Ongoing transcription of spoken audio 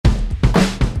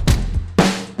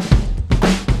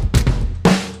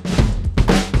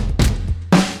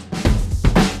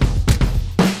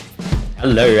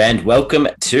Hello and welcome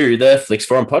to the Flix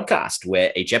Forum podcast,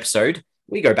 where each episode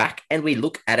we go back and we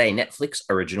look at a Netflix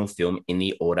original film in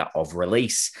the order of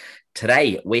release.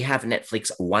 Today we have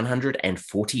Netflix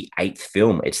 148th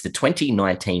film. It's the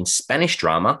 2019 Spanish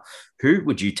drama, Who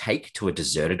Would You Take to a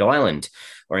Deserted Island?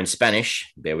 Or in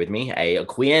Spanish, bear with me, a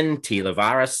quien te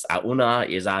llevaras a una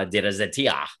isla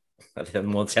desertia. It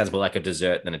sounds more like a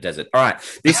dessert than a desert. All right,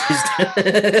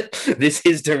 this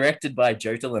is directed by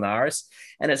Jota Linares,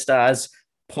 and it stars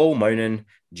Paul Monan,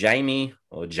 Jaime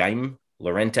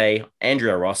Lorente,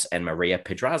 Andrea Ross, and Maria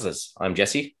Pedrazas. I'm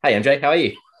Jesse. Hey, MJ, how are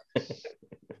you?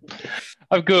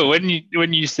 I'm good.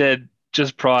 When you said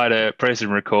just prior to press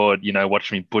and record,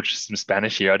 watch me butcher some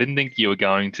Spanish here, I didn't think you were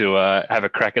going to have a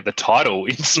crack at the title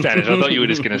in Spanish. I thought you were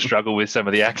just going to struggle with some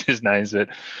of the actors' names, but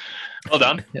well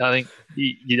done. I think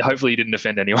hopefully you didn't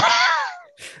offend anyone.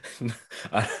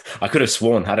 I could have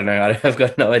sworn. I don't know. I've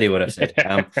got no idea what I've said.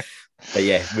 But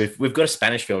yeah, we've got a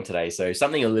Spanish film today, so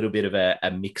something a little bit of a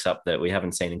mix-up that we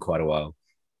haven't seen in quite a while.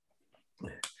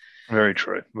 Very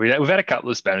true. We've had a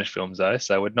couple of Spanish films though,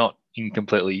 so we're not in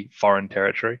completely foreign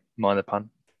territory. Mind the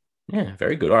pun. Yeah,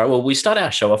 very good. All right, well, we start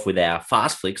our show off with our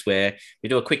Fast Flicks, where we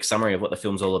do a quick summary of what the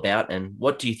film's all about. And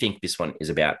what do you think this one is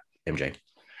about, MJ?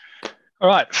 All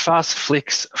right, Fast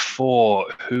Flicks for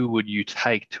Who Would You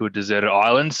Take to a Deserted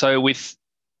Island? So with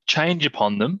change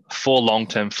upon them, four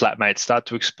long-term flatmates start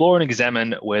to explore and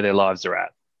examine where their lives are at.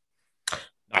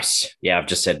 Nice. Yeah, I've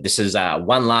just said this is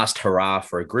one last hurrah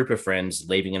for a group of friends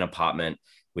leaving an apartment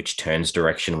which turns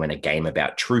direction when a game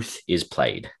about truth is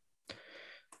played.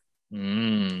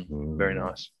 Very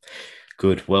nice.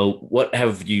 Good. Well, what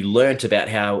have you learnt about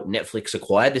how Netflix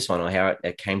acquired this one or how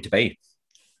it came to be?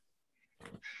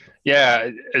 Yeah,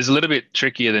 it's a little bit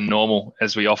trickier than normal,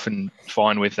 as we often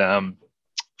find with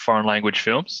foreign language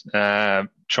films.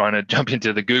 Trying to jump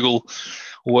into the Google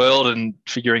world and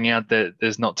figuring out that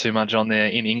there's not too much on there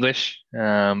in English.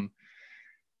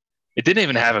 It didn't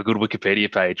even have a good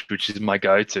Wikipedia page, which is my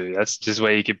go-to. That's just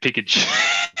where you can pick and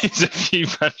choose a few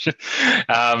bunch.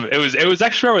 It was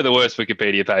actually probably the worst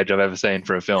Wikipedia page I've ever seen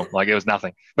for a film. Like, it was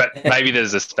nothing. But maybe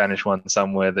there's a Spanish one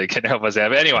somewhere that can help us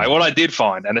out. But anyway, what I did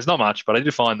find, and it's not much, but I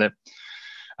did find that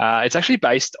it's actually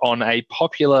based on a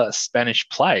popular Spanish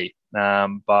play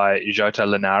by Jota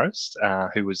Linares,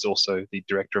 who was also the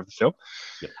director of the film.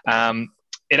 Yep.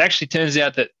 It actually turns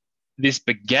out that this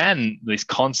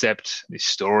concept, this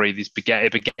story,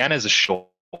 it began as a short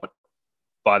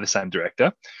by the same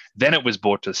director. Then it was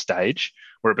brought to the stage,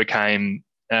 where it became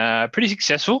pretty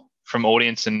successful from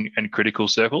audience and critical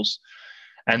circles.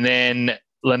 And then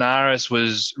Linares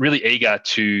was really eager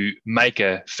to make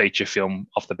a feature film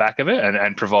off the back of it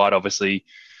and provide, obviously,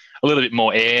 a little bit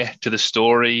more air to the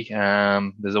story.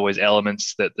 There's always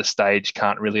elements that the stage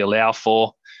can't really allow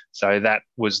for. So that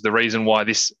was the reason why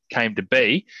this came to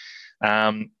be.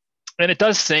 And it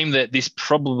does seem that this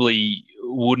probably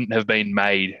wouldn't have been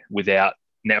made without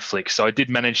Netflix. So I did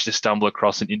manage to stumble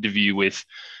across an interview with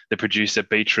the producer,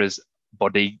 Beatriz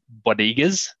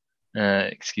Bodegas.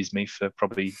 Excuse me for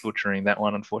probably butchering that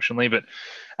one, unfortunately. But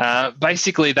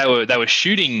basically, they were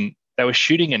shooting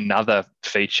another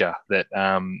feature that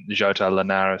Jota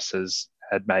Linares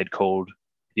had made called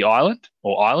The Island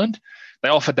or Island. They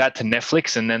offered that to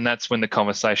Netflix, and then that's when the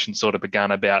conversation sort of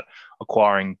began about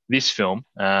acquiring this film.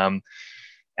 And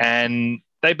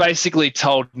they basically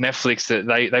told Netflix that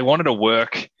they wanted to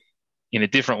work in a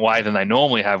different way than they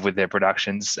normally have with their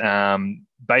productions.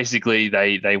 Basically,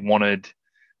 they wanted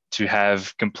to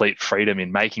have complete freedom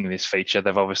in making this feature.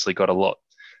 They've obviously got a lot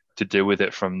to do with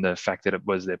it from the fact that it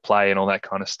was their play and all that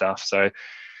kind of stuff. So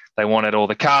they wanted all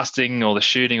the casting, all the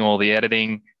shooting, all the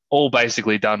editing, all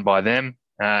basically done by them.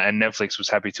 And Netflix was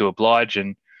happy to oblige.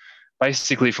 And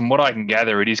basically, from what I can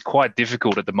gather, it is quite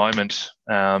difficult at the moment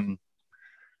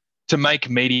to make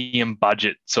medium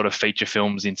budget sort of feature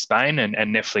films in Spain. And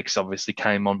Netflix obviously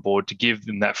came on board to give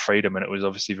them that freedom, and it was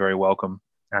obviously very welcome,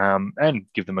 and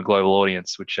give them a global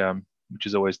audience, which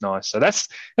is always nice. So that's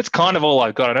kind of all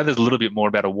I've got. I know there's a little bit more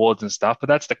about awards and stuff, but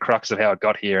that's the crux of how it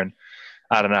got here. And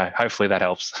I don't know. Hopefully that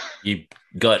helps. You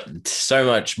got so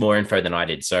much more info than I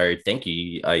did. So thank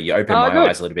you. You opened my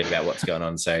eyes a little bit about what's going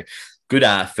on. So good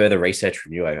further research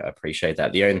from you. I appreciate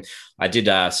that. I did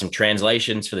some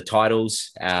translations for the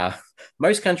titles.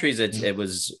 Most countries, it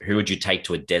was Who Would You Take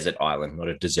to a Desert Island, not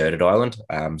a deserted island.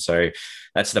 So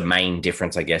that's the main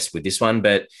difference, I guess, with this one.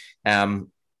 But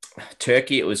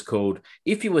Turkey, it was called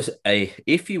if you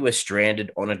were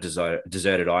stranded on a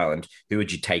deserted island, who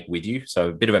would you take with you? So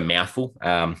a bit of a mouthful.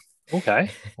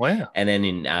 Okay, wow. And then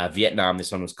in Vietnam,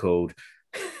 this one was called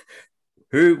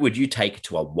Who Would You Take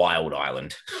to a Wild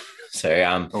Island?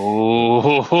 So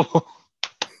oh,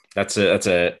 That's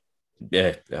a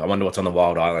yeah. I wonder what's on the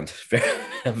Wild Island.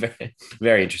 I'm very,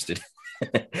 very interested.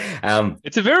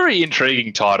 It's a very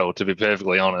intriguing title, to be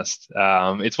perfectly honest.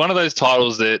 It's one of those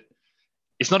titles that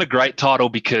it's not a great title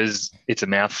because it's a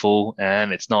mouthful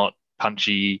and it's not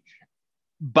punchy,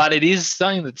 but it is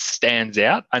something that stands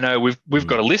out. I know we've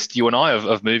got a list, you and I,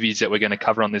 of movies that we're going to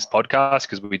cover on this podcast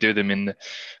because we do them in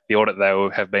the order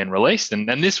they have been released.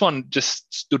 And this one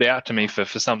just stood out to me for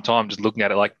some time, just looking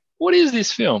at it like, what is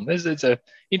this film? It's a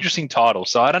interesting title.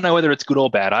 So I don't know whether it's good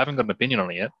or bad. I haven't got an opinion on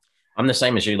it yet. I'm the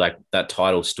same as you. Like that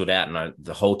title stood out, and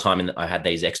the whole time I had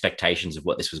these expectations of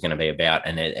what this was going to be about,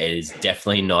 and it is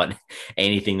definitely not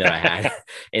anything that I had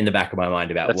in the back of my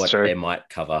mind about That's what true. they might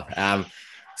cover.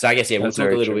 So I guess, yeah, we'll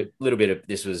talk a little bit of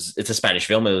this. It's a Spanish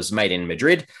film. It was made in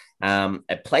Madrid.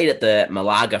 It played at the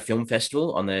Malaga Film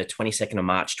Festival on the 22nd of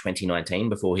March 2019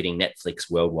 before hitting Netflix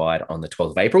worldwide on the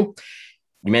 12th of April.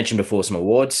 You mentioned before some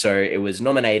awards. So it was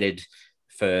nominated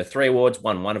for 3 awards,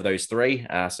 won one of those 3.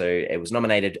 So it was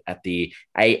nominated at the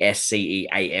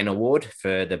ASCEAN Award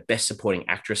for the Best Supporting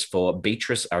Actress for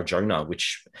Beatrice Arjona,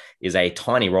 which is a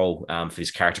tiny role for this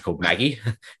character called Maggie.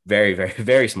 Very, very,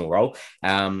 very small role.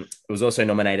 It was also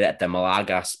nominated at the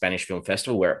Malaga Spanish Film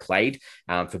Festival where it played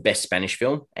for Best Spanish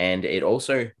Film. And it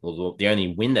also, well, the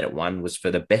only win that it won was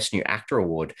for the Best New Actor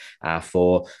Award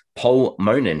for Paul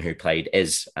Monin, who played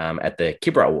Ez at the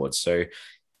Kibra Awards. So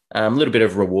a little bit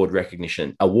of award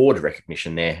recognition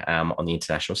there on the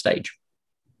international stage.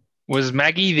 Was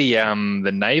Maggie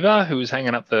the neighbor who was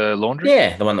hanging up the laundry?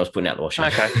 Yeah, the one that was putting out the washing.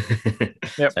 Okay.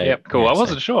 Yep. Cool. I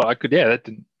wasn't sure. I could. Yeah, that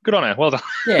didn't. Good on her. Well done.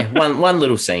 Yeah, one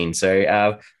little scene.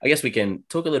 So I guess we can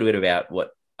talk a little bit about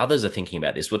what others are thinking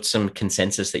about this. What's some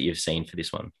consensus that you've seen for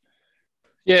this one?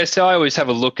 Yeah, so I always have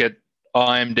a look at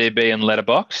IMDb and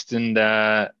Letterboxd,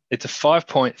 and it's a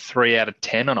 5.3 out of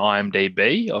 10 on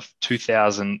IMDb of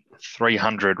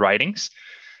 2,300 ratings.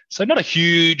 So not a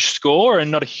huge score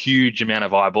and not a huge amount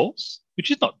of eyeballs,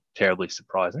 which is not terribly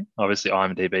surprising. Obviously,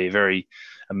 IMDb, a very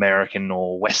American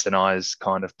or westernized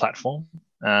kind of platform.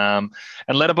 And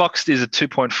Letterboxd is a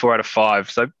 2.4 out of 5.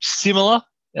 So similar,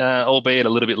 albeit a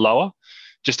little bit lower,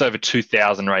 just over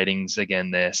 2,000 ratings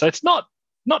again there. So it's not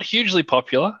hugely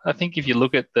popular. I think if you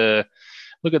look at the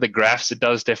graphs, it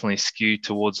does definitely skew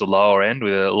towards the lower end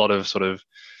with a lot of sort of,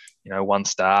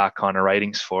 1-star kind of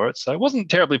ratings for it. So it wasn't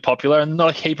terribly popular and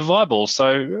not a heap of eyeballs.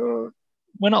 So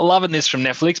we're not loving this from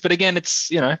Netflix, but again,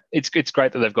 it's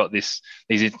great that they've got these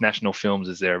international films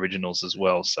as their originals as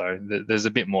well. So there's a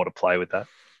bit more to play with that.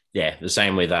 Yeah, the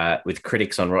same with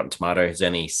critics on Rotten Tomatoes,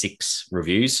 only 6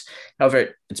 reviews.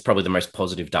 However, it's probably the most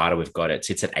positive data we've got. It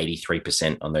sits at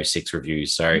 83% on those 6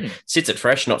 reviews. So sits at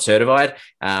fresh, not certified.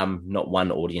 Not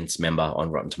one audience member on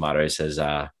Rotten Tomatoes has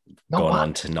gone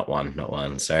on to not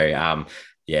one. So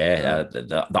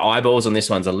the eyeballs on this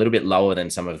one's a little bit lower than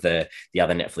some of the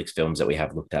other Netflix films that we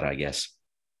have looked at, I guess.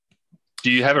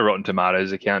 Do you have a Rotten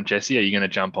Tomatoes account, Jesse? Are you going to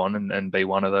jump on and be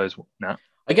one of those? No.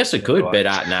 I guess it could, but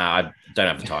I don't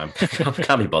have the time.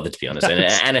 Can't be bothered, to be honest.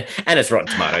 And it's Rotten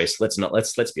Tomatoes. Let's be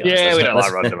honest. Yeah, we don't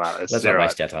like Rotten Tomatoes. Let's not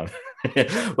waste our time.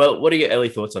 Well, what are your early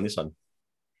thoughts on this one?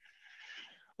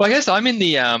 Well, I guess I'm in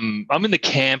the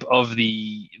camp of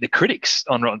the critics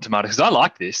on Rotten Tomatoes because I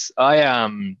like this.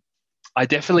 I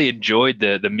definitely enjoyed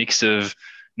the mix of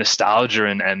nostalgia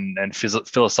and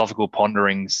philosophical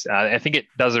ponderings. I think it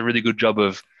does a really good job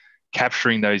of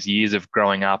capturing those years of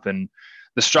growing up and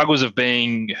the struggles of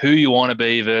being who you want to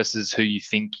be versus who you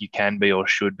think you can be or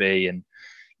should be. And,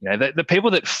 the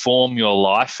people that form your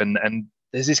life and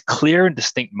there's this clear and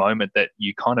distinct moment that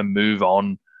you kind of move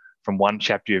on from one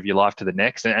chapter of your life to the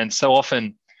next. And so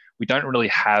often we don't really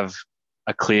have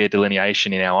a clear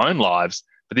delineation in our own lives,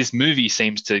 but this movie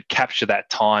seems to capture that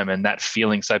time and that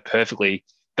feeling so perfectly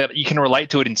that you can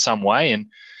relate to it in some way. And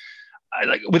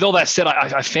with all that said,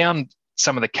 I found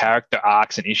some of the character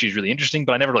arcs and issues really interesting,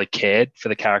 but I never really cared for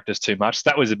the characters too much.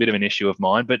 That was a bit of an issue of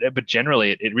mine, but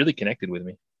generally it really connected with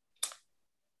me.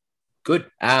 Good.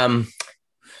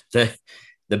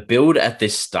 The build at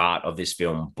this start of this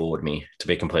film bored me, to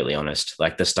be completely honest.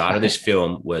 Like the start of this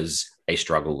film was a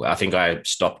struggle. I think I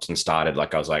stopped and started.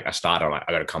 Like I started,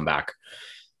 I got to come back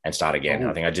and start again.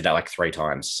 I think I did that like 3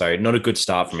 times. So not a good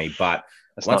start for me, but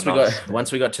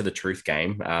once we got to the truth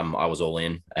game, I was all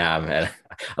in. And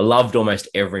I loved almost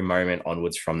every moment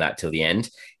onwards from that till the end.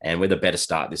 And with a better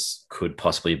start, this could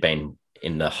possibly have been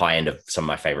in the high end of some of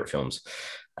my favorite films.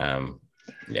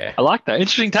 Yeah, I like that.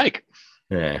 Interesting take.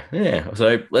 Yeah.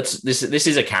 So this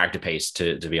is a character piece.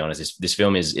 To be honest, this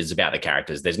film is about the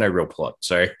characters. There's no real plot.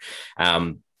 So,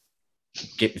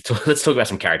 let's talk about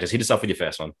some characters. Hit us off with your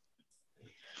first one.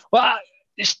 Well,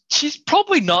 she's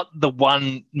probably not the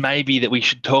one maybe that we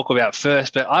should talk about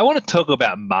first, but I want to talk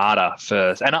about Marta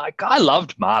first. And I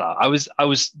loved Marta. I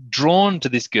was drawn to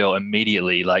this girl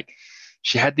immediately. Like,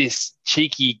 she had this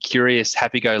cheeky, curious,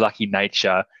 happy-go-lucky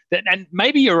nature. And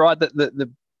maybe you're right that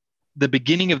the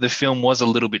beginning of the film was a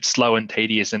little bit slow and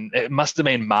tedious, and it must have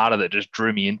been Marta that just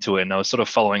drew me into it, and I was sort of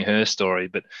following her story.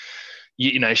 But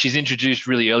you know, she's introduced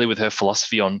really early with her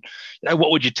philosophy on, you know,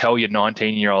 what would you tell your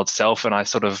 19-year-old self? And I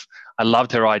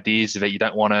loved her ideas that you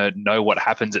don't want to know what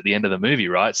happens at the end of the movie,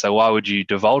 right? So why would you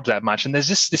divulge that much? And there's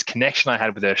just this connection I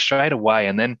had with her straight away.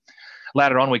 And then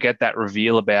later on, we get that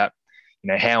reveal about,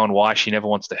 you know, how and why she never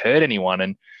wants to hurt anyone.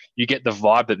 And you get the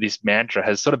vibe that this mantra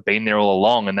has sort of been there all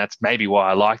along. And that's maybe why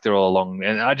I liked her all along.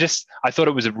 And I thought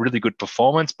it was a really good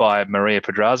performance by Maria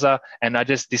Pedraza. And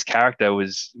this character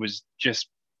was just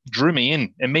drew me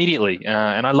in immediately.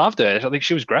 And I loved her. I think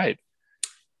she was great.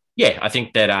 Yeah, I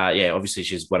think that, obviously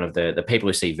she's one of the people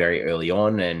we see very early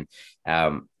on. And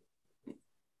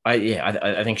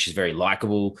I think she's very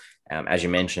likable. As you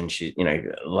mentioned, she, you know,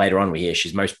 later on we hear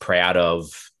she's most proud of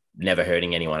never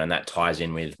hurting anyone. And that ties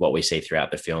in with what we see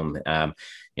throughout the film.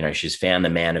 You know, she's found the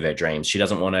man of her dreams. She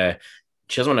doesn't want to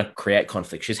create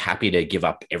conflict. She's happy to give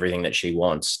up everything that she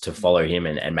wants to follow him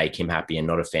and make him happy and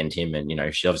not offend him. And, you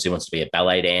know, she obviously wants to be a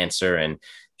ballet dancer, and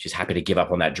she's happy to give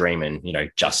up on that dream and, you know,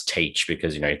 just teach,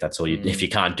 because, you know, that's all if you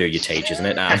can't do, you teach, isn't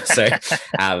it?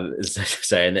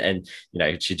 And, you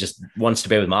know, she just wants to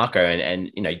be with Marco, and,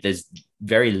 you know, there's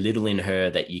very little in her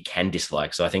that you can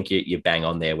dislike. So I think you bang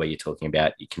on there where you're talking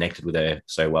about you connected with her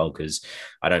so well, because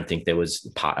I don't think there was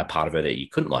a part of her that you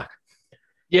couldn't like.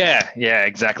 Yeah,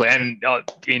 exactly. And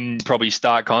in probably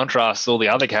stark contrast, all the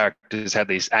other characters had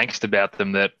this angst about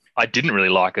them that I didn't really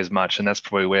like as much. And that's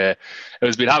probably where it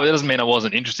was a bit hard. But it doesn't mean I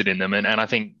wasn't interested in them. And I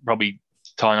think probably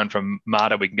tying on from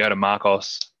Marta, we can go to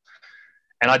Marcos.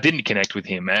 And I didn't connect with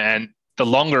him. And the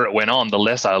longer it went on, the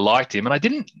less I liked him. And I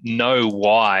didn't know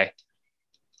why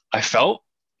I felt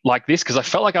like this, because I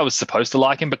felt like I was supposed to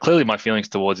like him. But clearly my feelings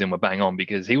towards him were bang on,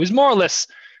 because he was more or less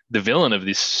the villain of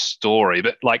this story.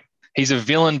 But like, he's a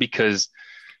villain because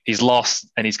he's lost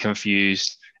and he's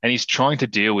confused and he's trying to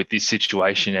deal with this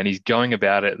situation and he's going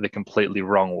about it the completely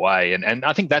wrong way. And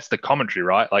I think that's the commentary,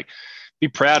 right? Like, be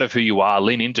proud of who you are,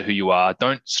 lean into who you are.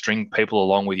 Don't string people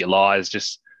along with your lies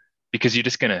just because you're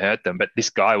just going to hurt them. But this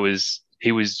guy was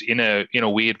in a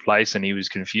weird place and he was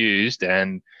confused.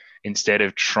 And instead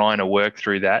of trying to work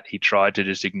through that, he tried to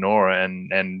just ignore it.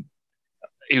 And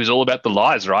it was all about the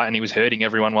lies, right? And he was hurting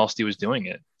everyone whilst he was doing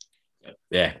it.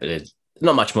 Yeah, but there's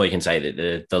not much more you can say.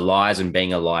 That the lies and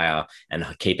being a liar and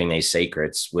keeping these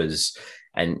secrets was,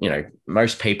 and you know,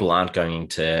 most people aren't going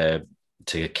to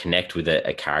connect with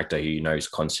a character who, you know, is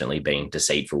constantly being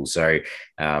deceitful. So,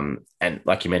 and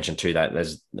like you mentioned too, that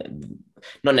there's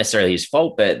not necessarily his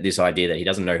fault, but this idea that he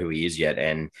doesn't know who he is yet,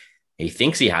 and he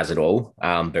thinks he has it all,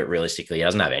 but realistically he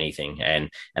doesn't have anything, and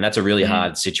that's a really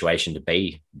hard situation to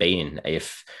be in.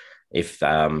 If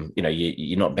you know,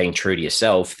 you're not being true to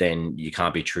yourself, then you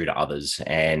can't be true to others.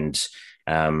 And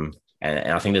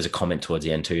I think there's a comment towards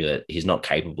the end too that he's not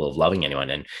capable of loving anyone,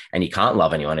 and he can't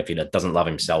love anyone if he doesn't love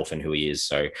himself and who he is.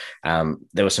 So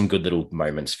there were some good little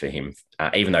moments for him,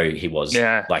 even though he was,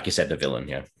 like you said, the villain.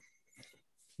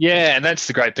 Yeah, and that's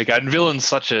the great pick. And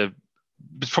villain's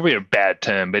it's probably a bad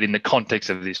term, but in the context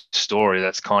of this story,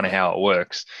 that's kind of how it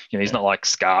works. You know, he's not like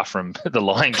Scar from The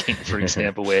Lion King, for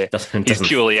example, where he's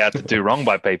purely out to do wrong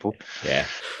by people. Yeah,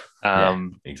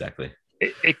 exactly.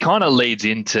 It kind of leads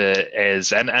into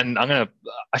Ez, and I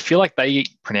feel like they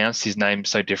pronounce his name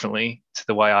so differently to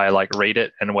the way I like read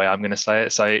it and the way I'm going to say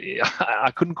it. So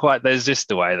I couldn't quite. There's just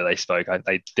the way that they spoke.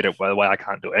 They did it the way I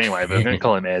can't do it anyway. But I'm going to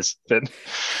call him Ez. But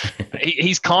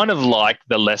he's kind of like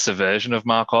the lesser version of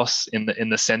Marcos in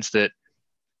the sense that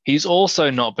he's also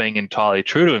not being entirely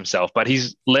true to himself, but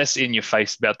he's less in your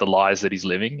face about the lies that he's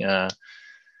living.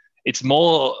 It's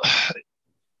more.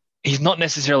 He's not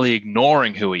necessarily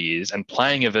ignoring who he is and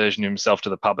playing a version of himself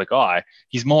to the public eye.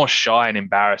 He's more shy and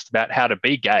embarrassed about how to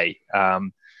be gay.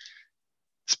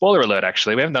 Spoiler alert,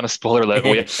 actually. We haven't done a spoiler alert,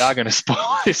 but we are going to spoil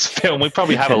this film. We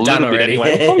probably have a little bit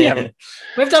anyway.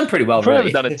 We've done pretty well. We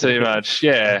haven't done it too much.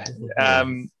 Yeah.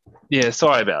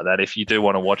 Sorry about that. If you do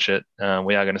want to watch it,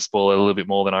 we are going to spoil it a little bit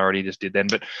more than I already just did then.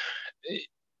 But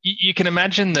you can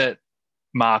imagine that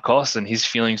Marcos and his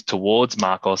feelings towards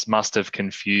Marcos must have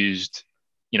confused,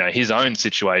 you know, his own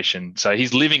situation. So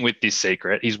he's living with this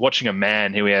secret. He's watching a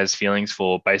man who he has feelings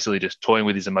for basically just toying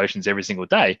with his emotions every single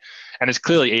day, and is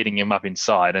clearly eating him up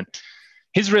inside. And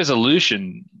his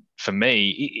resolution for me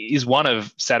is one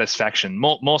of satisfaction,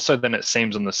 more so than it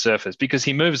seems on the surface, because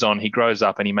he moves on, he grows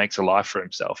up, and he makes a life for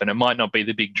himself. And it might not be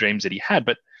the big dreams that he had,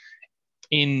 but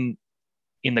in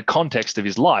the context of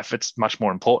his life, it's much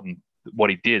more important what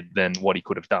he did than what he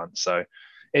could have done. So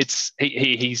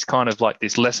he's kind of like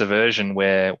this lesser version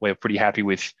where we're pretty happy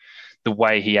with the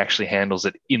way he actually handles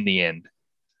it in the end.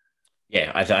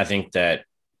 Yeah, I think that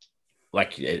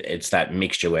like it's that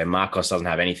mixture where Marcos doesn't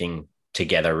have anything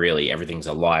together really. Everything's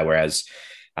a lie. Whereas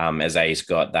A's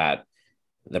got that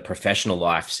the professional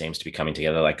life seems to be coming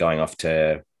together, like going off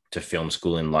to film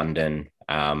school in London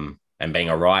and being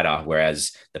a writer,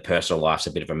 whereas the personal life's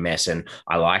a bit of a mess. And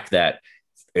I like that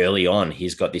early on,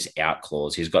 he's got this out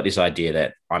clause. He's got this idea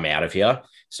that I'm out of here.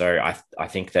 So I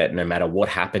think that no matter what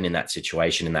happened in that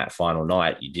situation in that final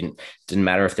night, didn't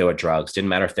matter if there were drugs, didn't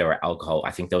matter if there were alcohol.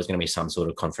 I think there was going to be some sort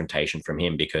of confrontation from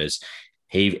him because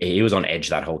he was on edge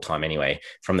that whole time anyway,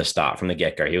 from the start, from the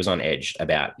get-go. He was on edge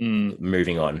about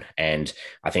moving on. And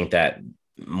I think that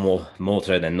more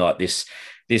so than not, this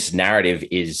narrative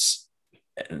is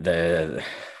the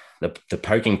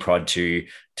poking prod to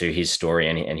his story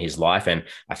and his life. And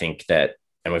I think that,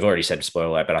 and we've already said spoiler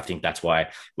alert, but I think that's why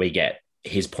we get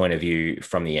his point of view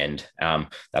from the end.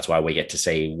 That's why we get to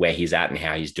see where he's at and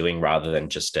how he's doing, rather than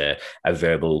just a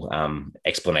verbal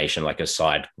explanation, like a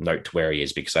side note to where he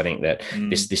is. Because I think that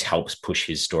this helps push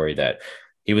his story that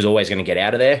he was always going to get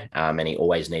out of there, and he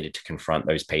always needed to confront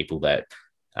those people that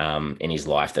in his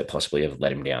life that possibly have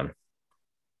let him down.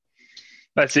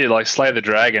 That's it, like slay the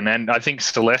dragon. And I think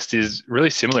Celeste is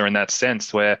really similar in that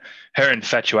sense, where her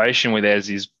infatuation with Ez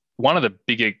is one of the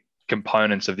bigger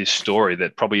components of this story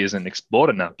that probably isn't explored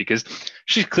enough, because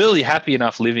she's clearly happy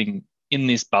enough living in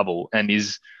this bubble and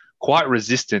is quite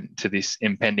resistant to this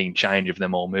impending change of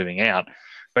them all moving out.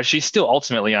 But she's still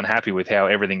ultimately unhappy with how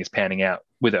everything is panning out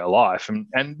with her life.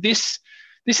 And this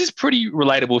is pretty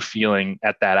relatable feeling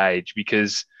at that age,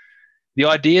 because the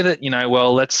idea that,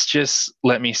 well,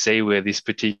 let me see where this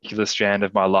particular strand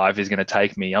of my life is going to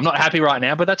take me. I'm not happy right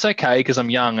now, but that's okay because I'm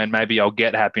young and maybe I'll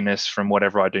get happiness from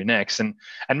whatever I do next. And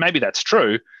maybe that's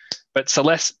true, but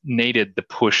Celeste needed the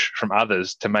push from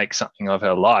others to make something of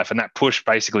her life. And that push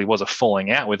basically was a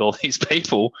falling out with all these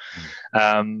people.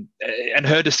 And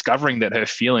her discovering that her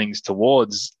feelings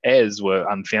towards Ez were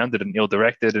unfounded and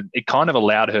ill-directed, and it kind of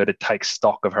allowed her to take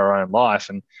stock of her own life.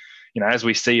 And as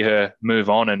we see her move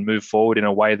on and move forward in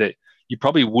a way that you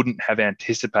probably wouldn't have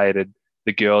anticipated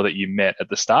the girl that you met at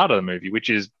the start of the movie, which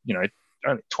is,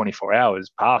 only 24 hours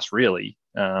past, really.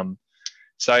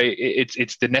 So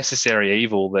it's the necessary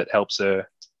evil that helps her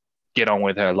get on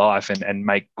with her life and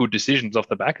make good decisions off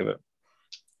the back of it.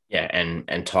 Yeah,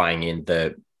 and tying in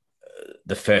the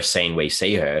first scene we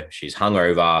see her, she's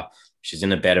hungover, she's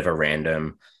in a bed of a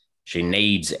random, she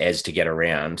needs Ez to get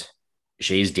around.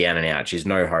 She's down and out. She's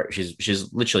no hope.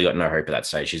 She's literally got no hope at that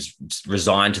stage. She's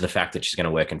resigned to the fact that she's going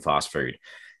to work in fast food.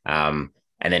 And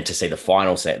then to see the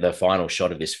final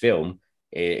shot of this film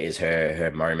is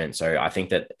her moment. So I think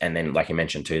that, and then like you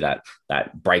mentioned too,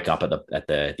 that breakup at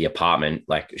the apartment,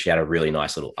 like she had a really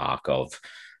nice little arc of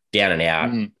down and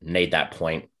out, need that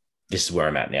point. This is where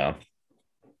I'm at now.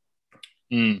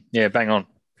 Yeah, bang on.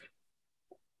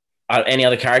 Any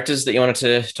other characters that you wanted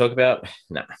to talk about?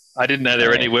 No. I didn't know there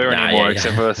were anymore,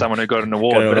 except for someone who got an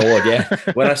award. Yeah.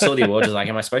 When I saw the awards, I was like,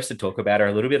 am I supposed to talk about her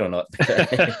a little bit or not?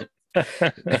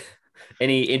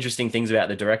 Any interesting things about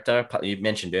the director? You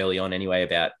mentioned early on anyway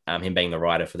about him being the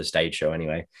writer for the stage show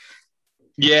anyway.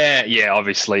 Yeah.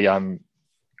 Obviously, I'm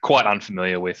quite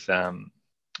unfamiliar with a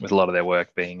lot of their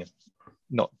work, being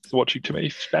not watching too many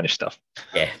Spanish stuff.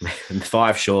 Yeah,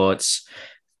 5 shorts.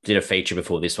 Did a feature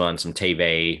before this one, some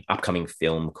TV, upcoming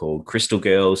film called Crystal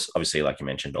Girls. Obviously, like you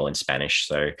mentioned, all in Spanish.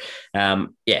 So,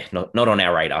 not on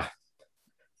our radar.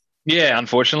 Yeah,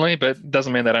 unfortunately, but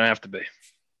doesn't mean they don't have to be.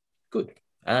 Good.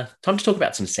 Time to talk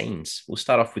about some scenes. We'll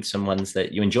start off with some ones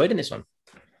that you enjoyed in this one.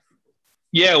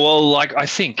 Yeah, well, I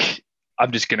think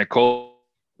I'm just going to call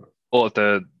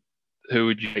it who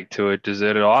would you take to a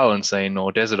deserted island scene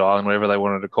or desert island, whatever they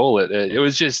wanted to call it. It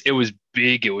was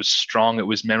big, it was strong, it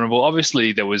was memorable.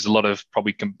 Obviously, there was a lot of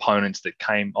probably components that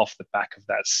came off the back of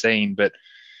that scene, but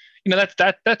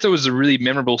that was a really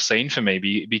memorable scene for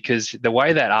me because the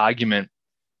way that argument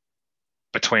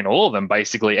between all of them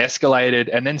basically escalated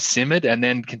and then simmered and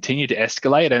then continued to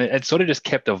escalate, and it sort of just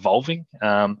kept evolving.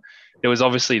 There was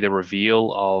obviously the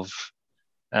reveal of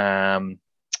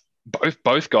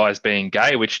both guys being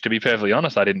gay, which, to be perfectly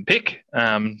honest, I didn't pick.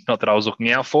 Not that I was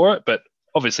looking out for it, but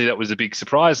obviously that was a big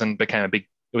surprise and it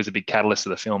was a big catalyst of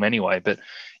the film anyway. But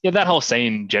yeah, that whole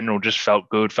scene in general just felt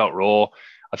good, felt raw.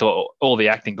 I thought all the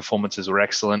acting performances were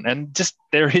excellent, and just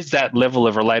there is that level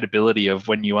of relatability of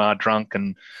when you are drunk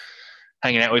and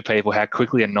hanging out with people, how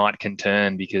quickly a night can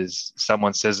turn because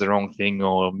someone says the wrong thing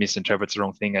or misinterprets the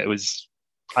wrong thing.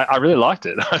 I really liked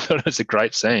it. I thought it was a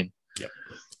great scene. Yep.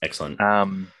 Excellent.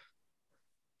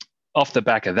 Off the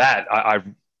back of that, I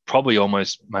probably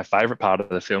almost my favorite part of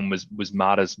the film was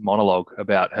Marta's monologue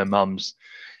about her mum's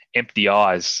empty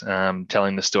eyes,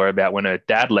 telling the story about when her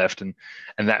dad left, and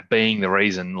that being the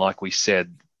reason, like we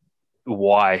said,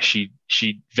 why she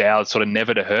vowed sort of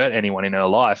never to hurt anyone in her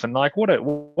life. And like what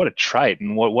a trait,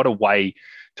 and what a way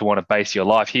to want to base your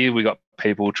life. Here we got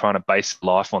people trying to base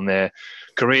life on their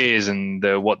careers and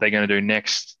what they're going to do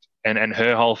next, and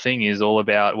her whole thing is all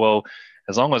about, well,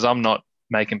 as long as I'm not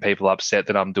making people upset,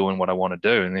 that I'm doing what I want to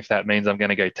do, and if that means I'm going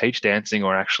to go teach dancing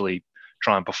or actually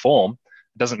try and perform,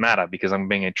 it doesn't matter because I'm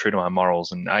being true to my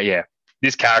morals. And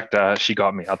this character, she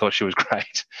got me. I thought she was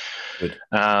great. Good.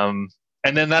 And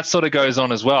then that sort of goes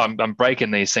on as well. I'm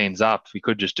breaking these scenes up. We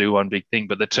could just do one big thing,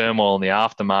 but the turmoil and the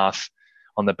aftermath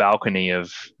on the balcony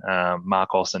of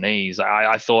Mark Olsen-Ease,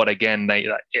 I thought, again,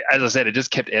 as I said, it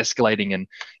just kept escalating, and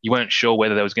you weren't sure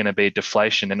whether there was going to be a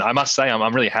deflation. And I must say,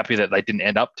 I'm really happy that they didn't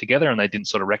end up together and they didn't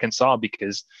sort of reconcile,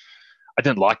 because I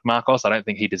didn't like Marcos. I don't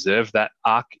think he deserved that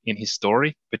arc in his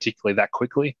story, particularly that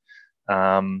quickly.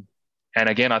 And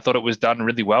again, I thought it was done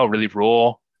really well, really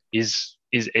raw. Is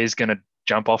going to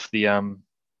jump off the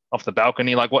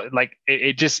balcony?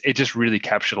 It just really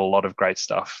captured a lot of great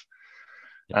stuff.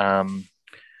 And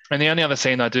the only other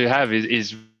scene I do have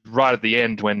is right at the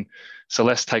end when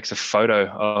Celeste takes a photo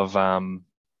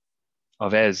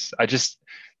of Ez.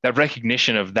 That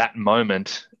recognition of that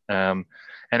moment, and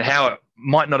how it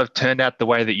might not have turned out the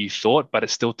way that you thought, but it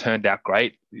still turned out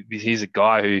great. He's a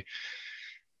guy who,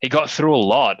 he got through a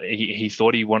lot. He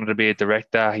thought he wanted to be a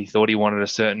director. He thought he wanted a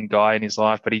certain guy in his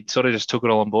life, but he sort of just took it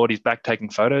all on board. He's back taking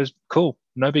photos. Cool.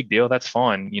 No big deal. That's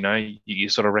fine. You're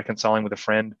sort of reconciling with a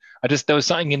friend. there was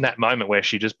something in that moment where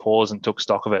she just paused and took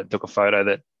stock of it and took a photo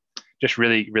that just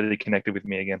really, really connected with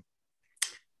me again.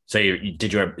 So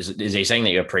is he saying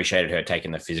that you appreciated her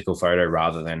taking the physical photo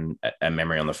rather than a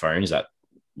memory on the phone? Is that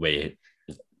where you...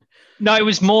 No,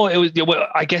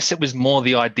 I guess it was more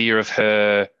the idea of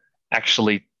her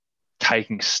actually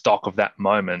taking stock of that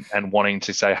moment and wanting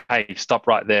to say, hey, stop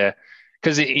right there.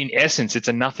 Because in essence, it's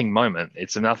a nothing moment.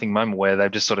 It's a nothing moment where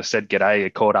they've just sort of said,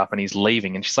 g'day, caught up, and he's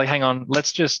leaving. And she's like, hang on,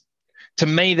 to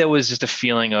me, there was just a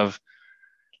feeling of,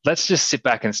 let's just sit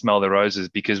back and smell the roses,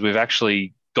 because we've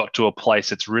actually got to a place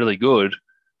that's really good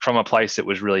from a place that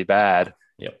was really bad.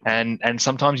 Yep. And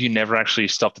sometimes you never actually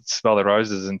stop to smell the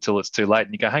roses until it's too late.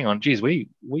 And you go, hang on, geez, we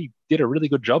did a really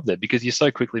good job there, because you're so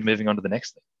quickly moving on to the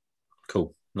next thing.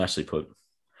 Cool. Nicely put.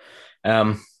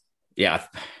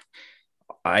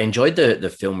 I enjoyed the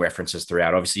film references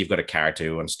throughout. Obviously, you've got a character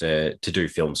who wants to do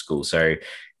film school. So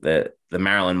the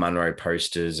Marilyn Monroe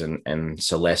posters and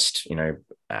Celeste,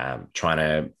 trying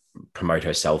to promote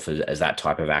herself as that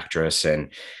type of actress.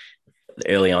 And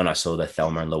early on, I saw the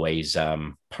Thelma and Louise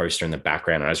poster in the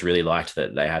background. And I just really liked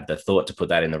that they had the thought to put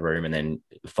that in the room and then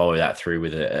follow that through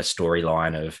with a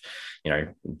storyline of,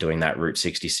 doing that Route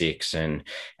 66 and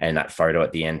that photo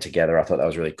at the end together. I thought that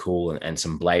was really cool. And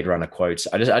some Blade Runner quotes.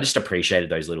 I just appreciated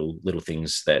those little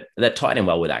things that tied in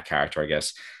well with that character, I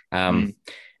guess. And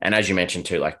as you mentioned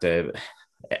too, I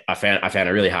found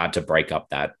it really hard to break up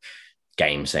that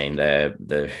game scene,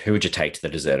 the who would you take to the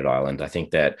deserted island. I think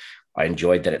that I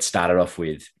enjoyed that it started off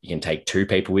with, you can take two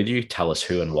people with you, tell us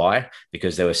who and why,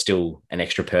 because there was still an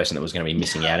extra person that was going to be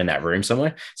missing out in that room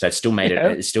somewhere. So it still made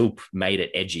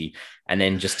it edgy. And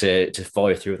then just to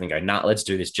follow through and go, nah, let's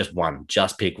do this. Just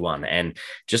pick one. And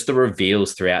just the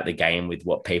reveals throughout the game with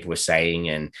what people were saying,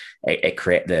 and it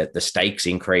create the stakes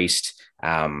increased.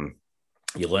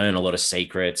 You learn a lot of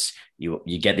secrets.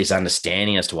 You get this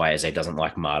understanding as to why Eze doesn't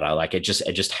like Marta. It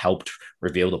just helped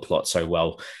reveal the plot so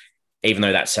well. Even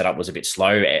though that setup was a bit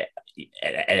slow, it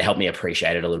helped me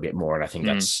appreciate it a little bit more. And I think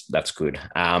that's good.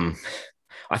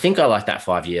 I think I like that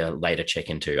 5 year later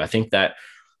check-in too. I think that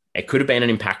it could have been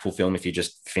an impactful film if you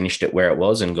just finished it where it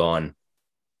was and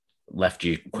left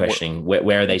you questioning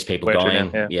where are these people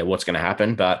going? Yeah, what's going to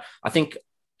happen? But I think,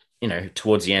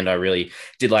 towards the end, I really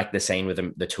did like the scene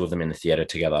with the two of them in the theater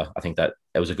together. I think that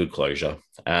it was a good closure.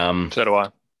 So do I.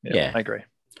 Yeah, I agree.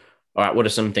 All right. What are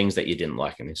some things that you didn't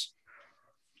like in this?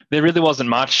 There really wasn't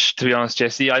much, to be honest,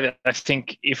 Jesse. I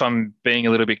think if I'm being a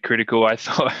little bit critical, I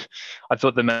thought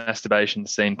the masturbation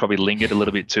scene probably lingered a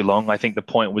little bit too long. I think the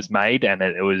point was made, and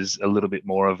it was a little bit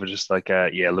more of just look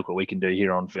what we can do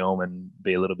here on film and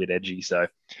be a little bit edgy. So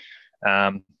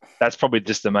that's probably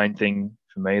just the main thing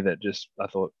for me that just I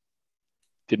thought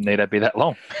didn't need to be that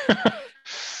long.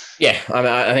 Yeah,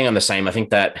 I think I'm the same. I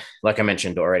think that, like I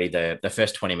mentioned already, the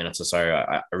first 20 minutes or so,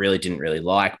 I really didn't really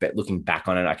like. But looking back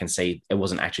on it, I can see it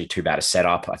wasn't actually too bad a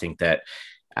setup. I think that,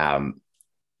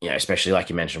 especially like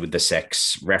you mentioned with the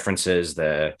sex references,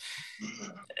 there's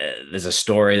a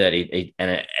story that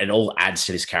it all adds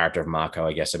to this character of Marco,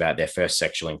 I guess, about their first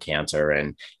sexual encounter,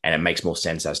 and it makes more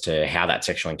sense as to how that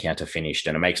sexual encounter finished,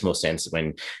 and it makes more sense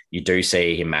when you do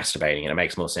see him masturbating, and it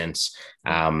makes more sense.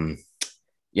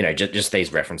 Just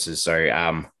these references. So,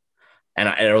 and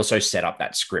it also set up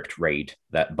that script read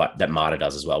that Marta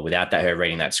does as well. Without her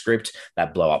reading that script,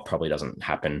 that blow up probably doesn't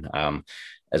happen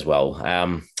as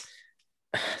well.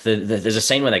 There's a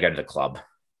scene where they go to the club.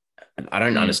 I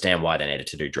don't understand why they needed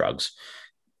to do drugs.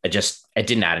 It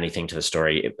didn't add anything to the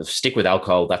story. Stick with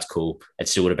alcohol, that's cool. It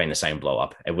still would have been the same blow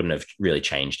up. It wouldn't have really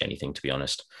changed anything, to be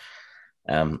honest.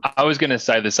 I was going to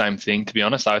say the same thing, to be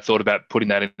honest. I thought about putting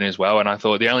that in as well, and I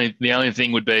thought the only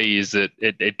thing would be is that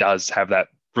it does have that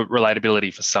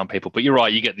relatability for some people. But you're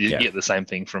right, you get the same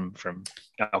thing from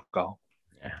alcohol.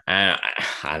 Yeah.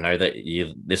 I know that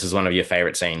this is one of your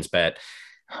favorite scenes, but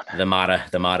the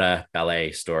Marta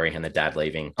ballet story and the dad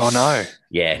leaving. Oh no.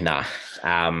 Yeah, nah.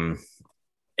 I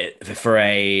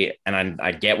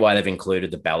get why they've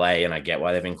included the ballet, and I get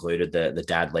why they've included the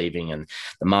dad leaving and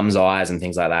the mum's eyes and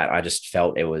things like that. I just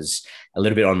felt it was a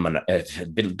little bit on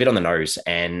the nose,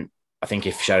 and I think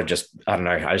if she had just, I don't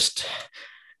know,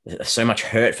 so much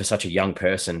hurt for such a young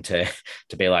person to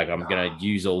be like, I'm going to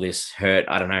use all this hurt.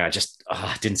 I don't know. It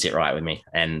didn't sit right with me,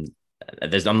 and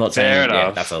I'm not saying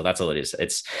that's all it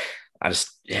is. I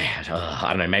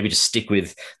don't know. Maybe just stick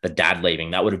with the dad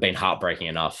leaving. That would have been heartbreaking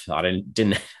enough. I don't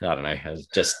know. It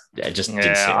just didn't sit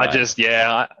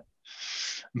right.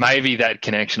 Maybe that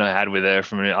connection I had with her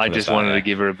I just wanted to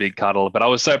give her a big cuddle, but I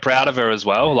was so proud of her as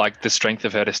well. Like the strength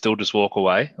of her to still just walk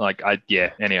away.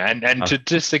 Anyway, and to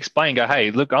just explain, go,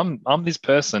 hey, look, I'm this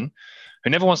person who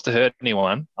never wants to hurt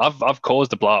anyone. I've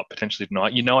caused a blow up potentially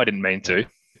tonight. I didn't mean to.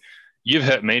 You've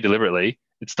hurt me deliberately.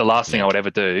 It's the last thing I would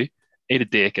ever do. Eat a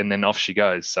dick, and then off she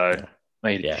goes. So,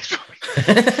 I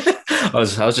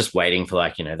was just waiting for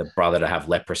the brother to have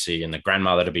leprosy and the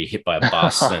grandmother to be hit by a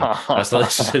bus, and I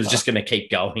thought this was just going to keep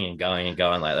going and going and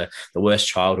going, like the worst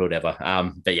childhood ever.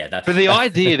 But the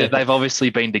idea that they've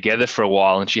obviously been together for a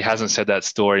while and she hasn't said that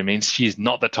story means she's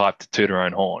not the type to toot her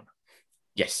own horn.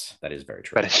 Yes, that is very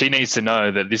true. But she needs to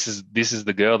know that this is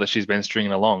the girl that she's been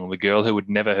stringing along, the girl who would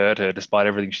never hurt her despite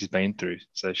everything she's been through.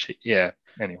 So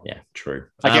anyway. Yeah, true.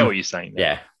 I get what you're saying there.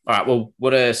 Yeah. All right. Well,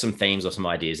 what are some themes or some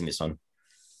ideas in this one?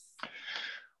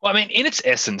 Well, I mean, in its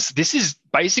essence, this is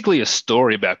basically a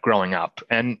story about growing up.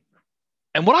 And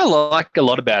what I like a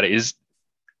lot about it is,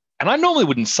 and I normally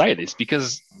wouldn't say this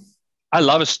because I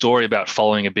love a story about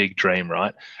following a big dream,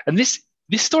 right? And this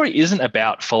story isn't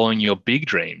about following your big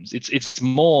dreams. It's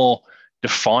more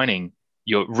redefining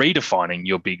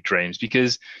your big dreams,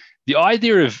 because the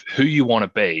idea of who you want to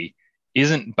be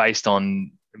isn't based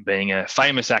on being a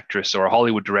famous actress or a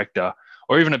Hollywood director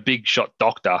or even a big shot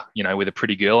doctor, with a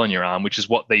pretty girl on your arm, which is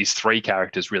what these three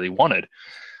characters really wanted.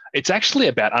 It's actually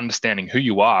about understanding who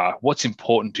you are, what's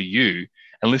important to you,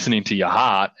 and listening to your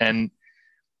heart. And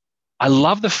I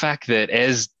love the fact that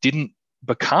Ez didn't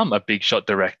become a big shot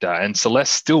director and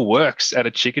Celeste still works at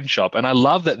a chicken shop. And I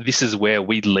love that this is where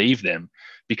we leave them,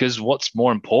 because what's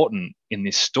more important in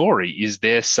this story is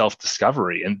their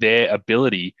self-discovery and their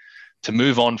ability to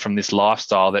move on from this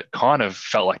lifestyle that kind of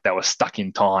felt like they were stuck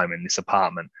in time in this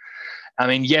apartment. I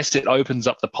mean, yes, it opens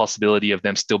up the possibility of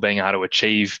them still being able to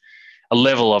achieve a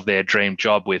level of their dream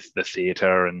job with the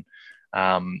theatre and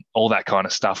all that kind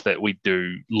of stuff that we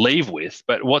do leave with.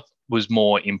 But what was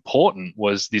more important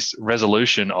was this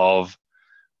resolution of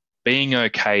being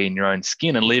okay in your own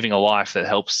skin and living a life that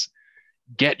helps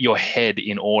get your head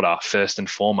in order first and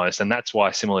foremost. And that's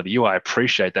why, similar to you, I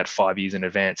appreciate that 5 years in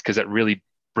advance, because it really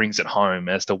brings it home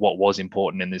as to what was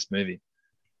important in this movie.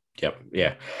 Yep.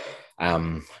 Yeah.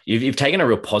 You've taken a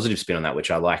real positive spin on that,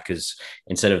 which I like, because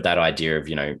instead of that idea of,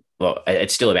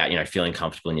 it's still about, feeling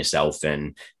comfortable in yourself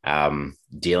and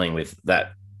dealing with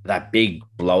that big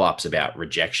blow ups about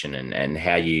rejection and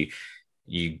how you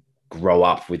grow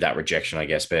up with that rejection, I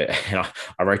guess. But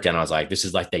I wrote down, I was like, this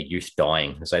is like their youth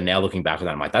dying. So now looking back on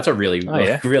that, I'm like, that's a really,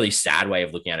 really sad way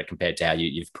of looking at it compared to how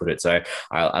you've put it. So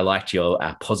I liked your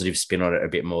positive spin on it a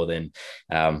bit more than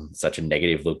such a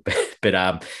negative look. But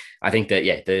I think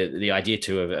that, the idea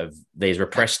too of these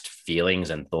repressed feelings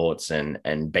and thoughts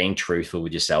and being truthful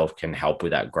with yourself can help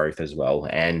with that growth as well.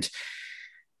 And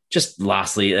just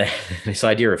lastly, this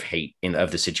idea of heat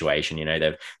of the situation,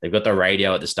 they've got the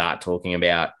radio at the start talking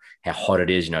about, how hot it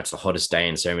is. It's the hottest day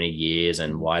in so many years,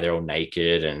 and why they're all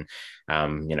naked. And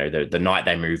the night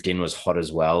they moved in was hot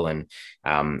as well, and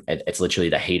it's literally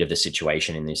the heat of the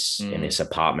situation in this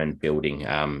apartment building.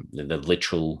 The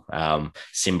literal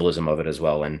symbolism of it as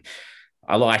well, and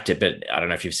I liked it. But I don't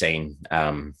know if you've seen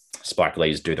Spike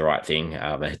Lee's Do the Right Thing.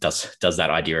 It does that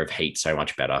idea of heat so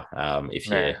much better. If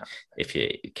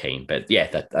you're keen, but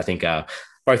yeah, I think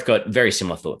both got very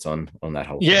similar thoughts on that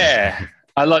whole thing. Yeah.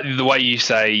 I like the way you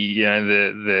say,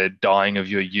 the dying of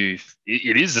your youth.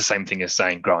 It is the same thing as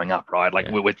saying growing up, right? Like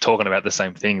we're talking about the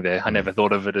same thing there. I never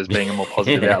thought of it as being a more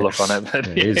positive outlook on it, but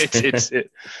it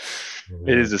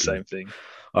is the same thing.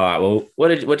 All right. Well,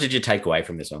 what did you take away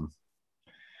from this one?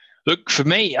 Look, for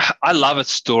me, I love a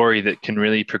story that can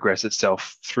really progress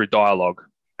itself through dialogue.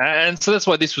 And so that's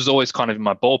why this was always kind of in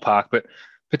my ballpark, but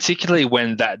particularly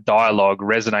when that dialogue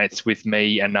resonates with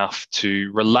me enough to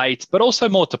relate, but also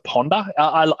more to ponder.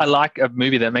 I like a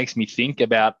movie that makes me think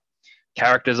about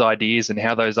characters' ideas and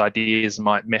how those ideas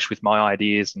might mesh with my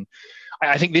ideas. And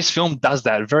I think this film does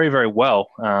that very, very well.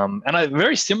 And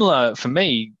very similar for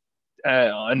me,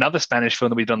 another Spanish film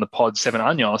that we've done on the pod, Seven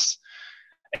Años.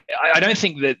 I don't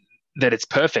think that it's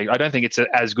perfect. I don't think it's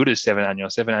as good as Seven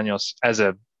Años. Seven Años as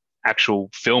a actual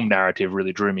film narrative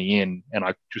really drew me in, and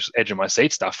I just edge of my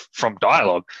seat stuff from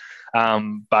dialogue.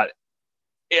 But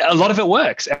a lot of it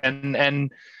works,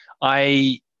 and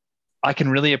I can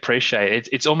really appreciate it.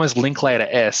 It's almost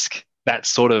Linklater-esque, that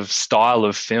sort of style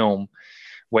of film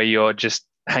where you're just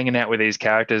hanging out with these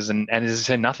characters, and as I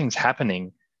said, nothing's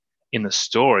happening in the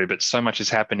story, but so much is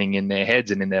happening in their heads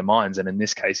and in their minds, and in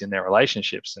this case, in their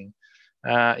relationships. And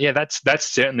that's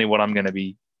certainly what I'm going to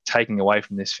be taking away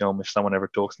from this film if someone ever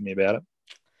talks to me about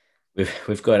it.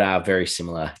 We've got very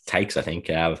similar takes, I think.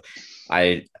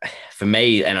 For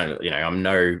me, and I'm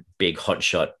no big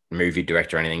hotshot movie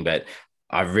director or anything, but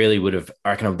I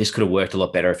reckon this could have worked a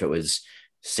lot better if it was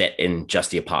set in just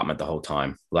the apartment the whole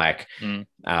time. Like,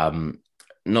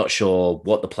 not sure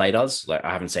what the play does. Like,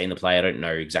 I haven't seen the play. I don't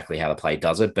know exactly how the play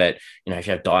does it, but if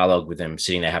you have dialogue with them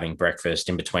sitting there having breakfast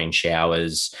in between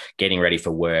showers, getting ready for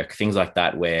work, things like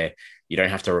that, where you don't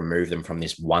have to remove them from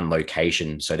this one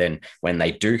location. So then when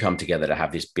they do come together to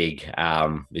have this big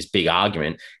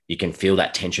argument, you can feel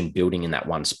that tension building in that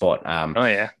one spot.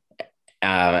 And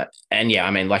yeah,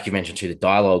 I mean, like you mentioned too, the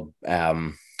dialogue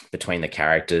between the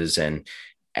characters, and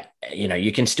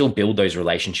you can still build those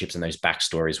relationships and those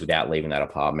backstories without leaving that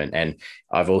apartment. And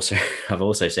I've also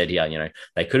said here,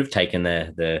 they could have taken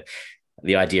the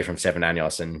idea from Seven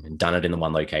Años and done it in the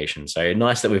one location. So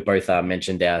nice that we've both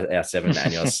mentioned our Seven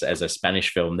Años as a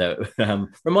Spanish film that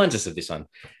reminds us of this one.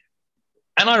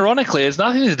 And ironically, it's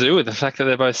nothing to do with the fact that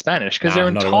they're both Spanish, because they're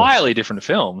entirely different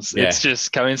films. Yeah. It's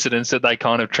just coincidence that they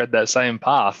kind of tread that same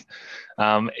path.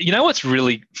 What's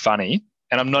really funny,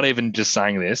 and I'm not even just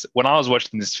saying this, when I was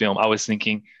watching this film, I was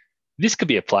thinking, this could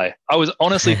be a play. I was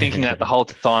honestly thinking that the whole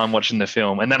time watching the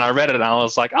film. And then I read it and I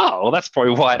was like, oh, well, that's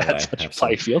probably why it had such a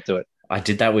play feel to it. I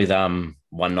did that with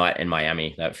One Night in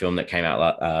Miami, that film that came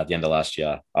out at the end of last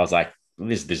year. I was like,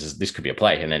 this could be a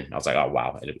play, and then I was like, oh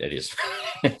wow, it is.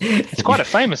 It's quite a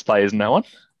famous play, isn't that one?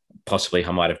 Possibly,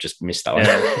 I might have just missed that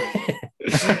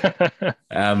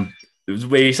one.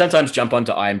 We sometimes jump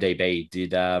onto IMDb.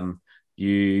 Did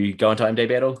you go onto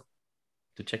IMDb at all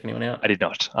to check anyone out? I did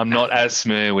not. I'm not as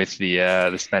familiar with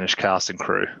the Spanish cast and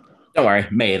crew. Don't worry,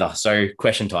 me either. So,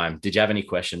 question time. Did you have any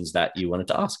questions that you wanted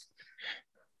to ask?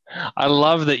 I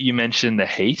love that you mentioned the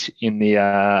heat in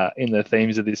the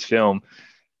themes of this film.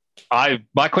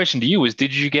 My question to you was,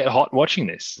 did you get hot watching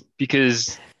this?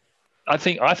 Because I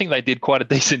think they did quite a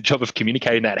decent job of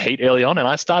communicating that heat early on, and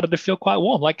I started to feel quite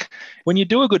warm. Like, when you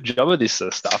do a good job of this sort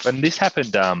of stuff, and this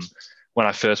happened when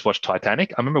I first watched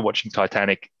Titanic. I remember watching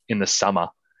Titanic in the summer,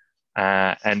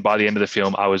 and by the end of the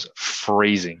film, I was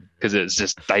freezing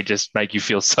because they just make you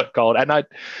feel so cold. And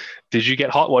did you get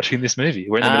hot watching this movie?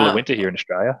 We're in the middle of winter here in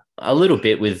Australia. A little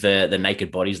bit with the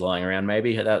naked bodies lying around,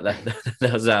 maybe. That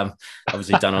was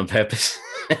obviously done on purpose.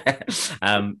 It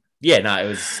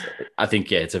was. I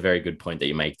think it's a very good point that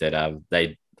you make, that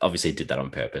they obviously did that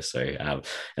on purpose. So and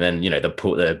then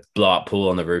the blow up pool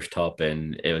on the rooftop,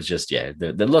 and it was just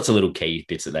the lots of little key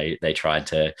bits that they tried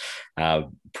to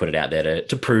put it out there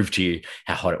to prove to you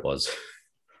how hot it was.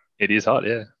 It is hot,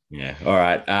 yeah. Yeah. All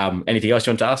right. Anything else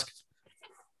you want to ask?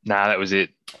 Nah, that was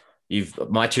it.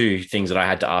 My two things that I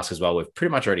had to ask as well, we've pretty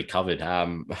much already covered.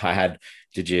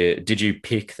 Did you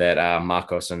pick that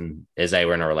Marcos and Eze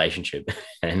were in a relationship?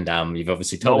 And you've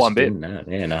obviously told us. Not one bit.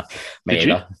 No, me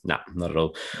either. No, not at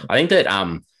all. I think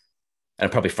that And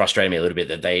it probably frustrated me a little bit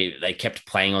that they kept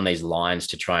playing on these lines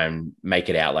to try and make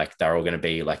it out like they're all going to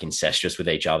be like incestuous with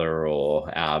each other, or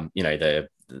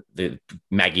the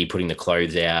Maggie putting the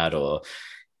clothes out, or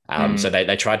so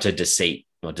they tried to deceive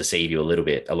you a little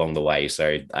bit along the way.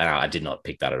 So I did not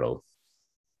pick that at all.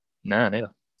 No, neither.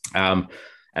 And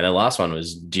the last one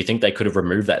was, do you think they could have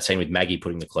removed that scene with Maggie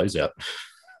putting the clothes out?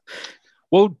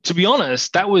 Well, to be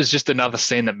honest, that was just another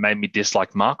scene that made me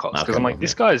dislike Marcos, because I'm like,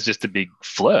 this guy is just a big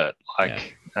flirt.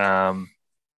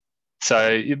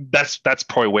 So that's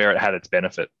probably where it had its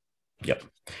benefit. Yep.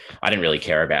 I didn't really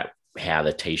care about how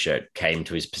the T-shirt came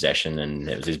to his possession, and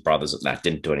it was his brother's. That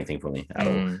didn't do anything for me at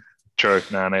all. True.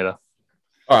 No, neither.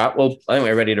 All right. Well, I think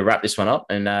we're ready to wrap this one up.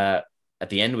 And at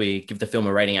the end, we give the film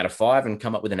a rating out of 5 and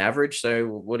come up with an average. So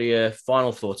what are your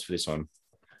final thoughts for this one?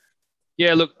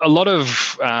 Yeah, look, a lot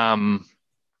of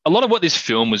what this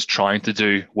film was trying to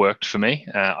do worked for me.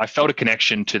 I felt a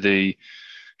connection to the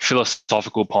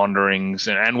philosophical ponderings,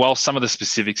 and while some of the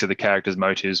specifics of the characters'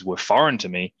 motives were foreign to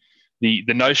me, the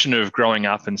notion of growing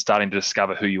up and starting to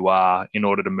discover who you are in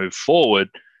order to move forward,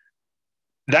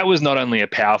 that was not only a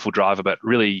powerful driver, but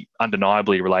really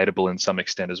undeniably relatable in some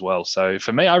extent as well. So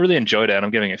for me, I really enjoyed it, and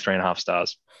I'm giving it 3.5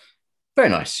 stars. Very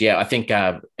nice. Yeah, I think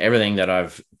everything that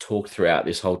I've talked throughout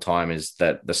this whole time is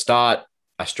that the start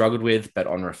I struggled with, but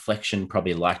on reflection,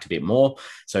 probably liked a bit more.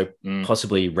 So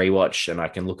possibly rewatch, and I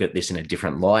can look at this in a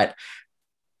different light.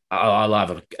 I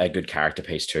love a good character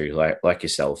piece too, like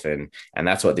yourself, and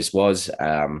that's what this was.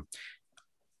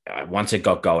 Once it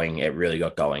got going, it really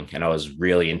got going, and I was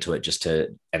really into it.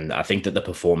 And I think that the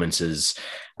performances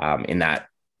in that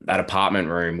apartment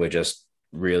room were just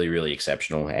really, really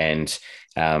exceptional. And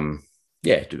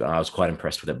I was quite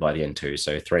impressed with it by the end too.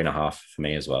 So 3.5 for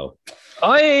me as well.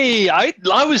 I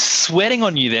was sweating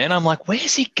on you then. I'm like,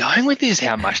 where's he going with this?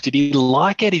 How much did he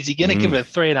like it? Is he going to give it a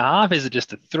 3.5? Is it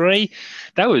just a 3?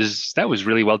 That was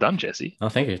really well done, Jesse. I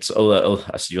think it's all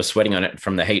you're sweating on it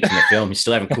from the heat from the film. You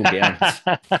still haven't cooled down.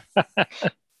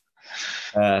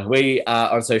 We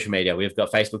are on social media. We've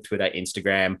got Facebook, Twitter,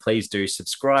 Instagram. Please do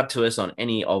subscribe to us on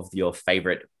any of your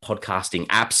favorite podcasting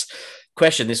apps.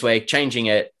 Question this week, changing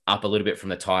it up a little bit from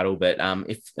the title, but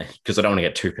because I don't want to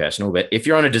get too personal, but if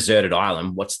you're on a deserted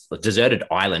island, what's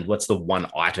the one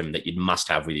item that you must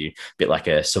have with you? A bit like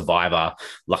a Survivor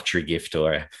luxury gift,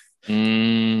 or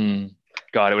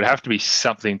God, it would have to be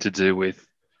something to do with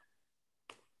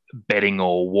bedding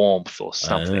or warmth or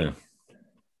something.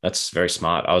 That's very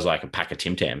smart. I was like a pack of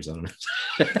Tim Tams. I don't know.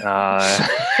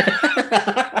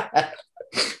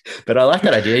 But I like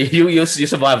that idea. You'll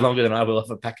survive longer than I will off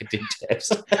a pack of Tim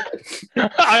Tams.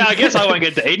 I guess I won't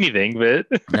get to eat anything, but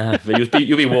but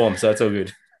you'll be warm, so it's all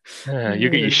good.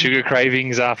 You'll get your sugar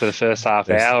cravings after the first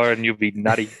half hour, and you'll be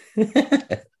nutty.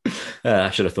 I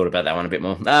should have thought about that one a bit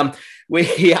more.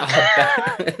 We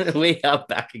are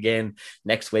back again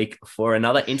next week for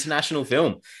another international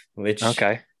film. Which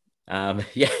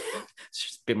it's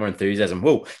just a bit more enthusiasm.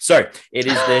 Whoa. So it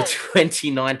is the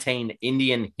 2019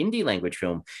 Indian Hindi language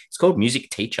film. It's called Music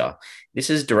Teacher. This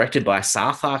is directed by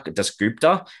Sarthak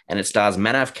Dasgupta, and it stars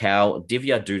Manav Kaul,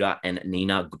 Divya Duda, and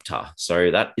Nina Gupta.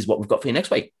 So that is what we've got for you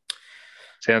next week.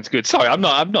 Sounds good. Sorry, I'm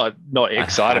not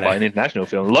excited by an international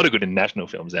film. A lot of good international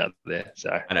films out there.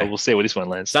 So we'll see where this one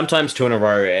lands. Sometimes 2 in a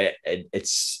row,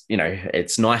 it's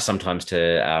nice sometimes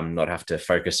to not have to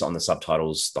focus on the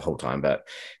subtitles the whole time, but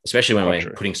especially when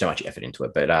we're putting so much effort into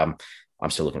it. But I'm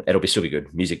still looking. It'll still be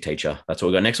good. Music Teacher. That's what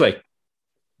we got next week.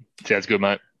 Sounds good,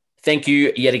 mate. Thank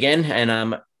you yet again,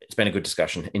 and it's been a good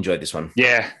discussion. Enjoyed this one.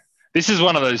 Yeah. This is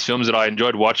one of those films that I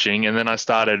enjoyed watching, and then I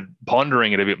started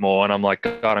pondering it a bit more, and I'm like,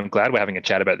 God, I'm glad we're having a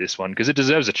chat about this one because it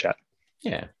deserves a chat.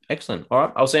 Yeah, excellent. All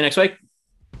right, I'll see you next week.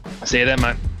 See you then,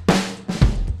 mate.